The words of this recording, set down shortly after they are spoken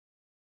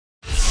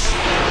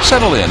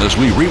Settle in as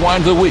we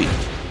rewind the week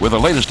with the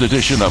latest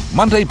edition of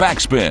Monday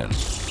Backspin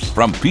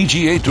from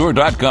PGA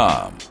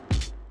TOUR.com.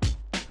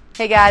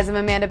 Hey guys, I'm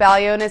Amanda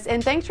Balionis,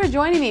 and thanks for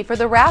joining me for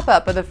the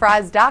wrap-up of the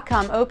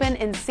Fries.com Open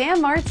in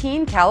San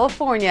Martin,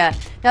 California.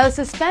 Now, the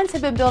suspense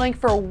had been building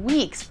for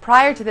weeks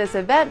prior to this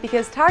event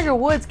because Tiger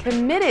Woods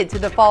committed to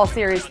the Fall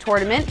Series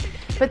tournament,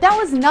 but that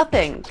was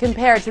nothing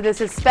compared to the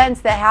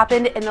suspense that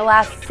happened in the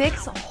last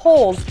 6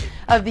 holes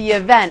of the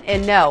event.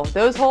 And no,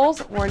 those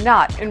holes were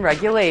not in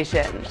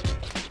regulation.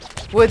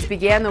 Woods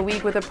began the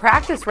week with a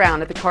practice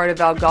round at the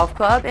Carnival Golf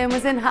Club and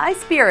was in high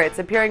spirits,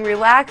 appearing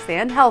relaxed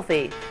and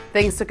healthy.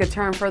 Things took a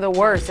turn for the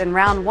worse in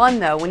round 1,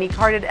 though, when he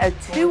carded a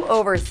 2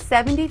 over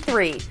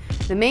 73.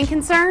 The main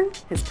concern?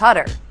 His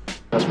putter.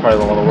 That's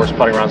probably one of the worst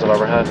putting rounds I've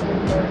ever had.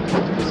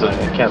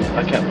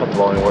 I can't put the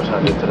ball any worse than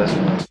I did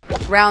today.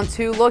 Round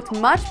 2 looked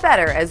much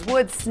better as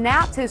Woods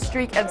snapped his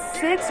streak of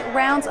 6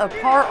 rounds of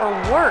par or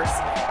worse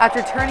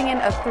after turning in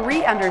a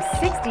 3 under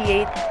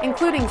 68,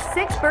 including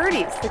 6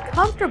 birdies to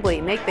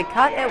comfortably make the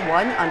cut at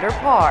 1 under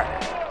par.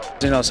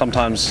 You know,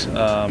 sometimes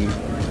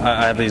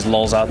I have these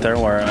lulls out there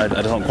where I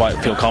don't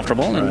quite feel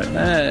comfortable, and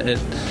I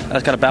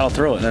just got to battle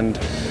through it. And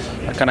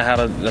I kind of had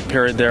a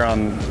period there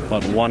on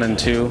 1 and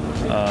 2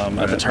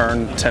 at the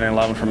turn, 10 and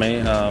 11 for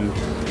me.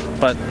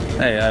 But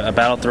hey, I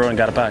battled through and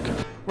got it back.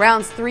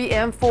 Rounds 3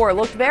 and 4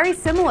 looked very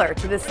similar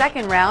to the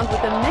second round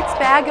with a mixed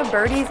bag of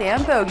birdies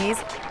and bogeys,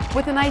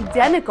 with an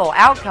identical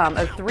outcome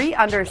of 3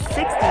 under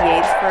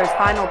 68 for his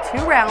final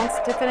 2 rounds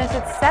to finish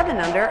at 7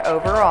 under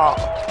overall.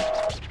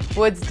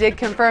 Woods did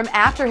confirm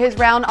after his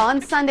round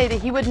on Sunday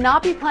that he would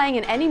not be playing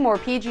in any more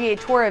PGA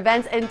Tour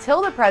events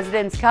until the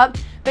President's Cup,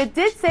 but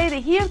did say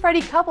that he and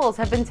Freddie Couples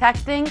have been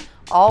texting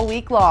all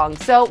week long.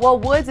 So while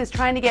Woods is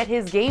trying to get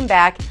his game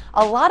back,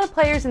 a lot of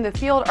players in the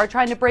field are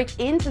trying to break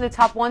into the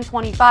top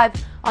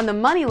 125 on the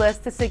money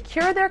list to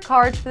secure their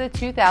cards for the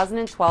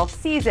 2012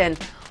 season.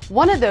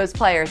 One of those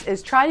players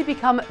is trying to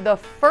become the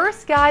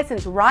first guy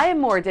since Ryan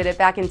Moore did it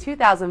back in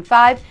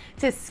 2005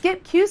 to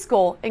skip Q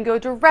School and go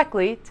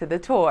directly to the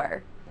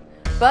tour.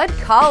 Bud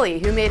Cauley,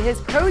 who made his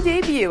pro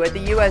debut at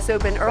the U.S.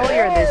 Open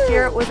earlier this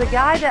year, was a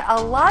guy that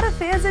a lot of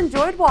fans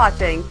enjoyed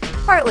watching,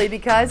 partly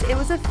because it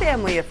was a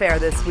family affair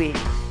this week.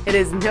 It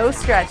is no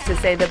stretch to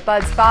say that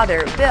Bud's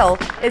father, Bill,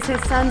 is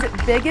his son's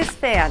biggest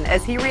fan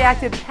as he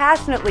reacted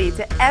passionately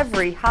to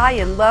every high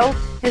and low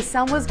his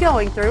son was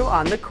going through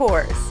on the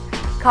course.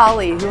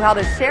 Cauley, who held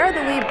a share of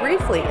the lead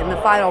briefly in the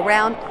final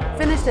round,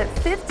 finished at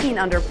 15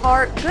 under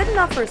par, good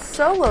enough for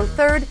solo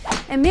third,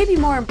 and maybe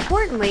more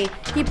importantly,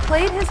 he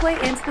played his way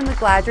into the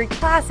McGladrey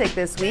Classic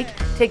this week,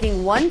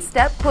 taking one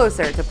step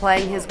closer to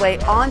playing his way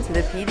onto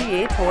the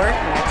PGA Tour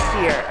next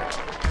year.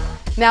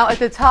 Now, at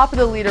the top of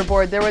the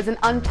leaderboard, there was an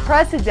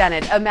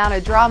unprecedented amount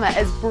of drama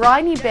as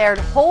Bryony Baird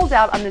holed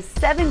out on the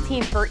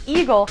 17th for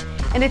eagle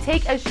and to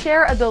take a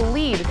share of the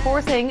lead,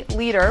 forcing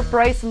leader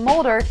Bryce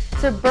Molder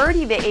to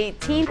birdie the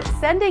 18th,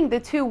 sending the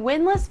 2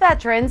 winless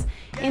veterans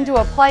into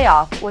a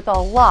playoff with a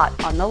lot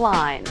on the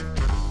line.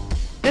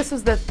 This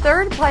was the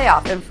 3rd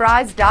playoff in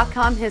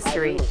Fries.com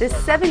history, the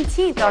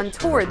 17th on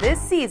tour this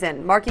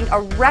season, marking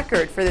a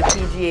record for the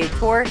PGA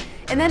Tour,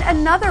 and then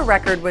another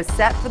record was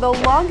set for the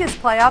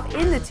longest playoff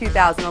in the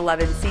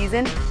 2011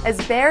 season as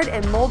Baird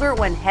and Molder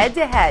went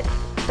head-to-head,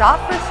 shot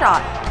for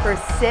shot, for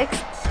 6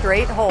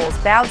 straight holes,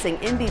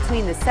 bouncing in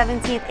between the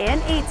 17th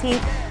and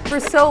 18th for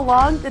so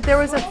long that there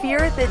was a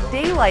fear that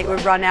daylight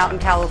would run out in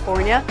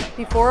California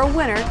before a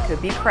winner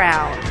could be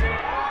crowned.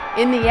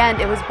 In the end,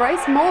 it was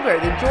Bryce Molder,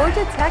 the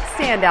Georgia Tech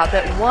standout,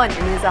 that won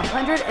in his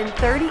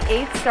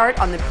 138th start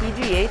on the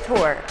PGA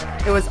Tour.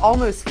 It was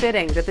almost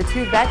fitting that the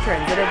 2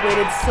 veterans that have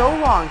waited so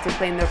long to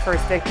claim their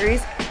first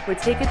victories would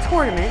take a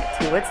tournament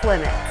to its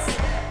limits.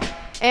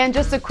 And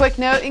just a quick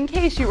note, in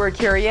case you were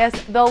curious,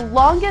 the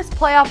longest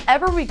playoff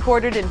ever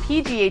recorded in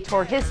PGA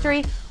Tour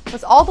history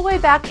was all the way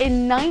back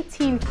in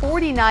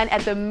 1949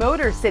 at the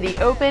Motor City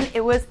Open.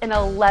 It was an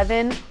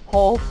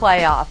 11-hole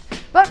playoff.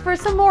 But for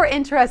some more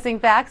interesting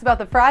facts about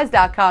the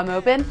Fries.com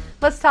Open,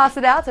 let's toss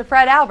it out to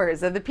Fred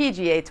Albers of the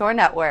PGA Tour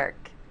Network.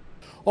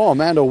 Oh,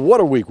 Amanda,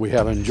 what a week we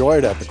have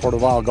enjoyed at the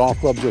Carnival Golf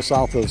Club just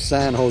south of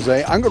San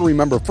Jose. I'm going to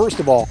remember, first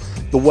of all,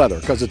 the weather,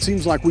 because it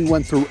seems like we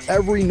went through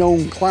every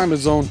known climate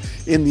zone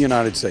in the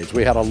United States.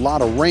 We had a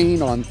lot of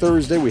rain on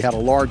Thursday, we had a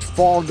large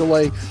fog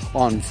delay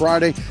on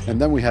Friday,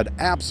 and then we had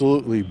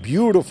absolutely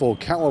beautiful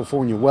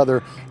California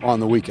weather on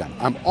the weekend.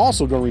 I'm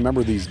also going to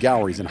remember these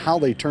galleries and how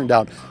they turned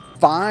out.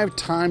 5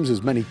 times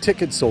as many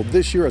tickets sold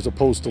this year as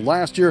opposed to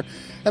last year,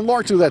 and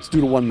largely that's due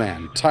to one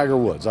man, Tiger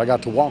Woods. I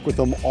got to walk with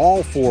him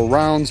all 4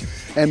 rounds,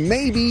 and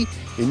maybe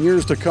in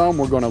years to come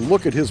we're going to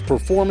look at his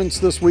performance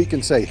this week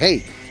and say,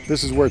 hey,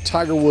 this is where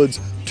Tiger Woods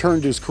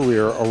turned his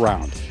career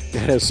around. It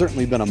has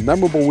certainly been a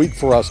memorable week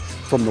for us,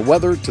 from the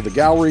weather to the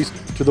galleries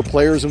to the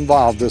players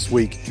involved this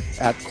week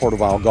at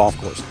Carnival Golf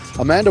Course.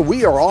 Amanda,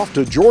 we are off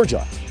to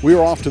Georgia. We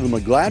are off to the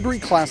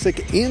McGladrey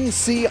Classic in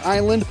Sea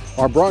Island.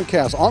 Our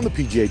broadcast on the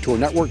PGA Tour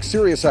Network,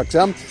 Sirius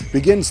XM,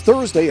 begins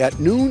Thursday at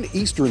noon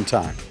Eastern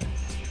Time.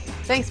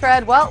 Thanks,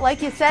 Fred. Well,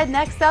 like you said,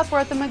 next up, we're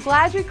at the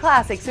McGladrey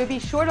Classic, so be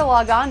sure to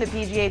log on to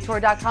PGA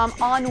Tour.com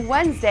on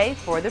Wednesday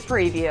for the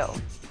preview.